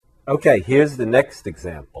Okay, here's the next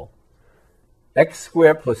example. X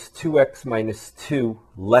squared plus 2x minus 2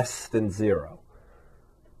 less than 0.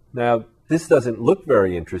 Now, this doesn't look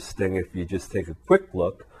very interesting if you just take a quick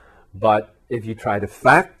look, but if you try to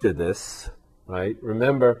factor this, right,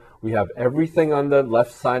 remember we have everything on the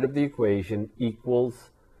left side of the equation equals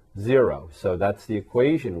 0. So that's the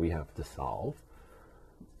equation we have to solve.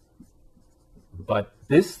 But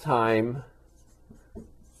this time,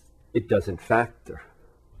 it doesn't factor.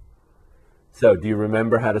 So do you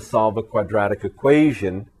remember how to solve a quadratic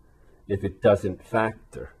equation if it doesn't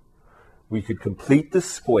factor? We could complete the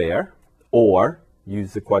square or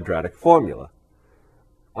use the quadratic formula.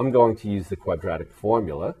 I'm going to use the quadratic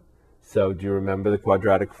formula. So do you remember the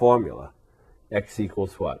quadratic formula? X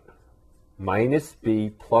equals what? Minus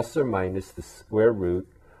b plus or minus the square root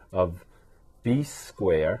of b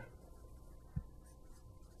squared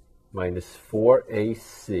minus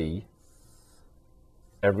 4ac,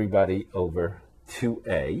 everybody over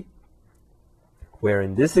 2a, where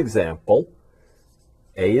in this example,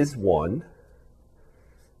 a is 1,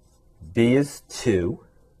 b is 2,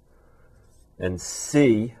 and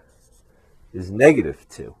c is negative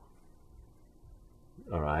 2.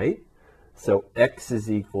 All right? So x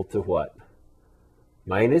is equal to what?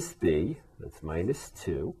 Minus b, that's minus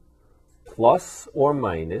 2, plus or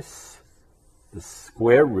minus the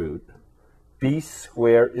square root. B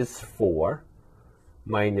squared is 4,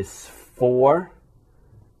 minus 4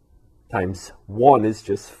 times 1 is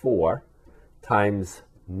just 4, times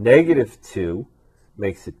negative 2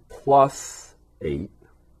 makes it plus 8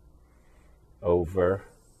 over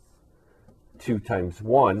 2 times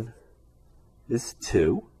 1 is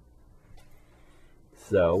 2.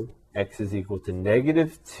 So x is equal to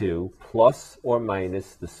negative 2 plus or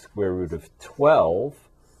minus the square root of 12,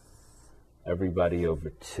 everybody over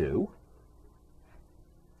 2.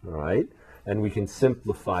 All right? And we can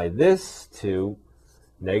simplify this to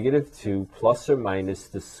negative 2 plus or minus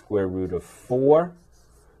the square root of 4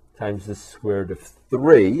 times the square root of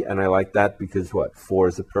 3. And I like that because what? 4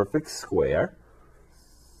 is a perfect square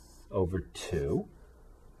over 2.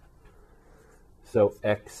 So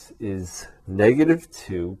x is negative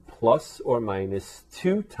 2 plus or minus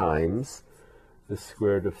 2 times the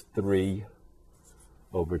square root of 3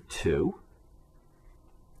 over 2.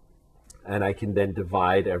 And I can then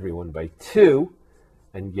divide everyone by 2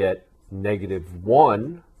 and get negative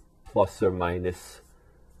 1 plus or minus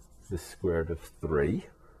the square root of 3.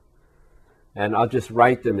 And I'll just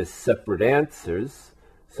write them as separate answers.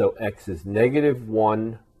 So x is negative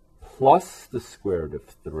 1 plus the square root of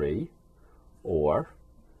 3, or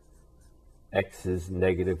x is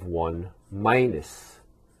negative 1 minus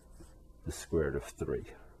the square root of 3.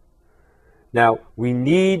 Now, we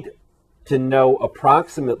need to know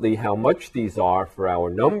approximately how much these are for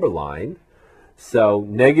our number line. So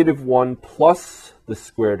negative 1 plus the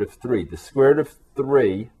square root of 3. The square root of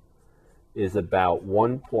 3 is about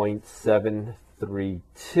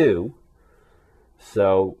 1.732.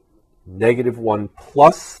 So negative 1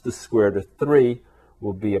 plus the square root of 3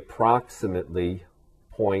 will be approximately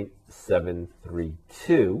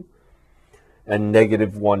 0.732. And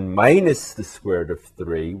negative 1 minus the square root of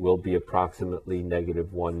 3 will be approximately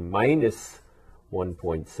negative 1 minus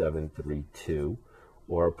 1.732,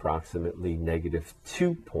 or approximately negative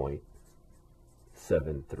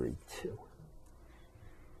 2.732.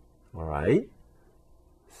 All right?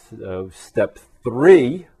 So step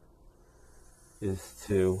 3 is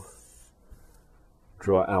to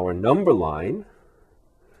draw our number line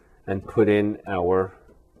and put in our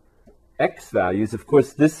x values. Of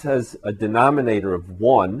course, this has a denominator of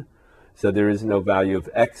 1, so there is no value of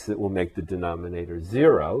x that will make the denominator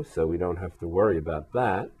 0, so we don't have to worry about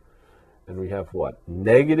that. And we have what?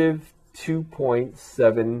 Negative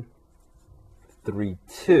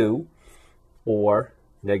 2.732, or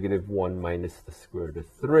negative 1 minus the square root of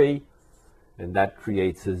 3, and that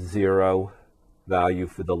creates a 0 value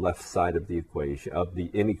for the left side of the equation, of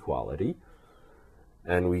the inequality.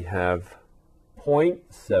 And we have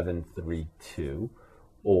 0.732,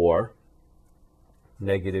 or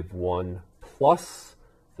negative 1 plus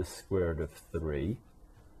the square root of 3,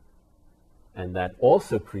 and that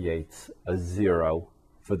also creates a 0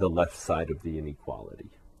 for the left side of the inequality.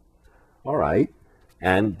 All right,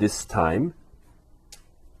 and this time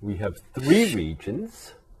we have 3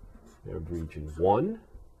 regions. We have region 1,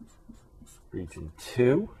 region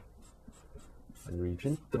 2, and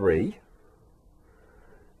region 3.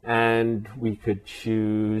 And we could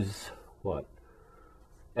choose what?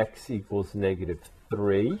 X equals negative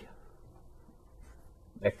 3,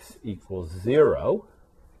 x equals 0,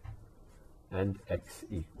 and x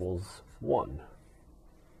equals 1.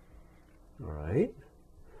 All right.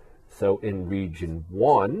 So in region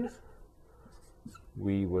 1,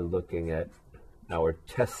 we were looking at our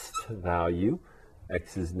test value.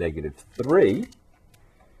 X is -3.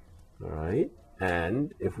 All right.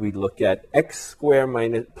 And if we look at x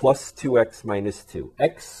squared plus 2x minus 2,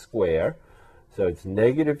 x squared, so it's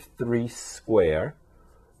 -3 squared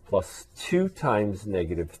plus 2 times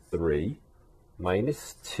 -3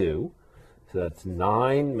 minus 2. So that's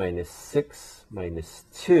 9 minus 6 minus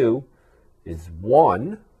 2 is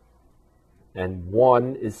 1. And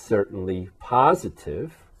 1 is certainly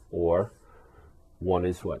positive, or 1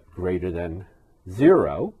 is what? Greater than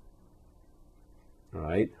 0. All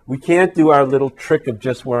right. We can't do our little trick of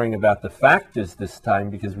just worrying about the factors this time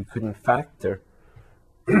because we couldn't factor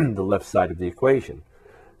the left side of the equation.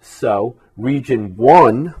 So region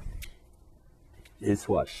 1 is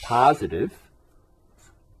what? Positive.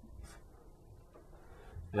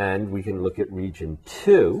 And we can look at region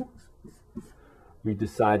 2. We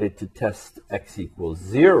decided to test x equals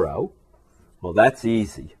 0. Well, that's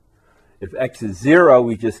easy. If x is 0,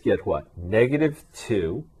 we just get what?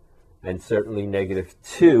 -2. And certainly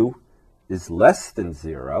 -2 is less than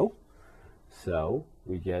 0. So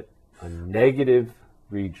we get a negative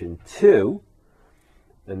region 2.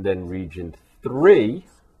 And then region 3,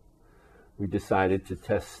 we decided to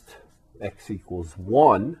test x equals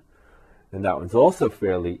 1. And that one's also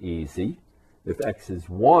fairly easy. If x is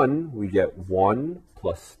 1, we get 1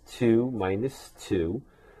 plus 2 minus 2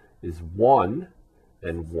 is 1.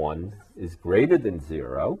 And 1 is greater than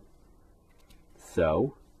 0.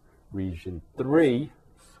 So region 3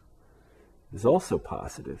 is also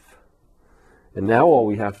positive. And now all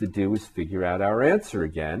we have to do is figure out our answer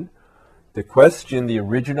again. The question, the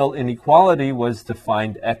original inequality, was to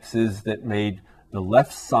find x's that made the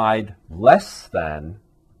left side less than,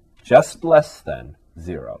 just less than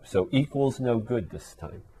 0. So equals no good this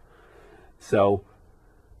time. So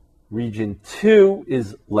region 2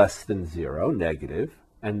 is less than 0, negative,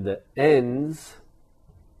 and the ends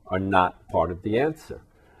are not part of the answer.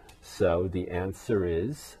 So the answer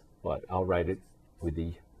is, what? I'll write it with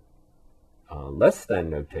the less than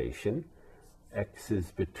notation. X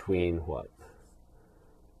is between what?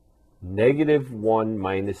 -1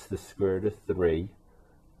 minus the square root of 3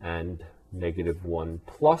 and -1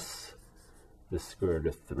 plus the square root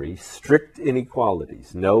of 3. Strict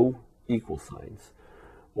inequalities, no equal signs.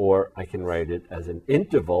 Or I can write it as an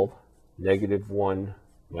interval, -1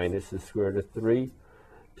 minus the square root of 3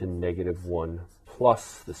 to -1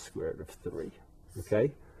 plus the square root of 3.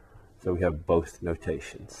 Okay? So we have both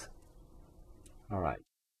notations. All right.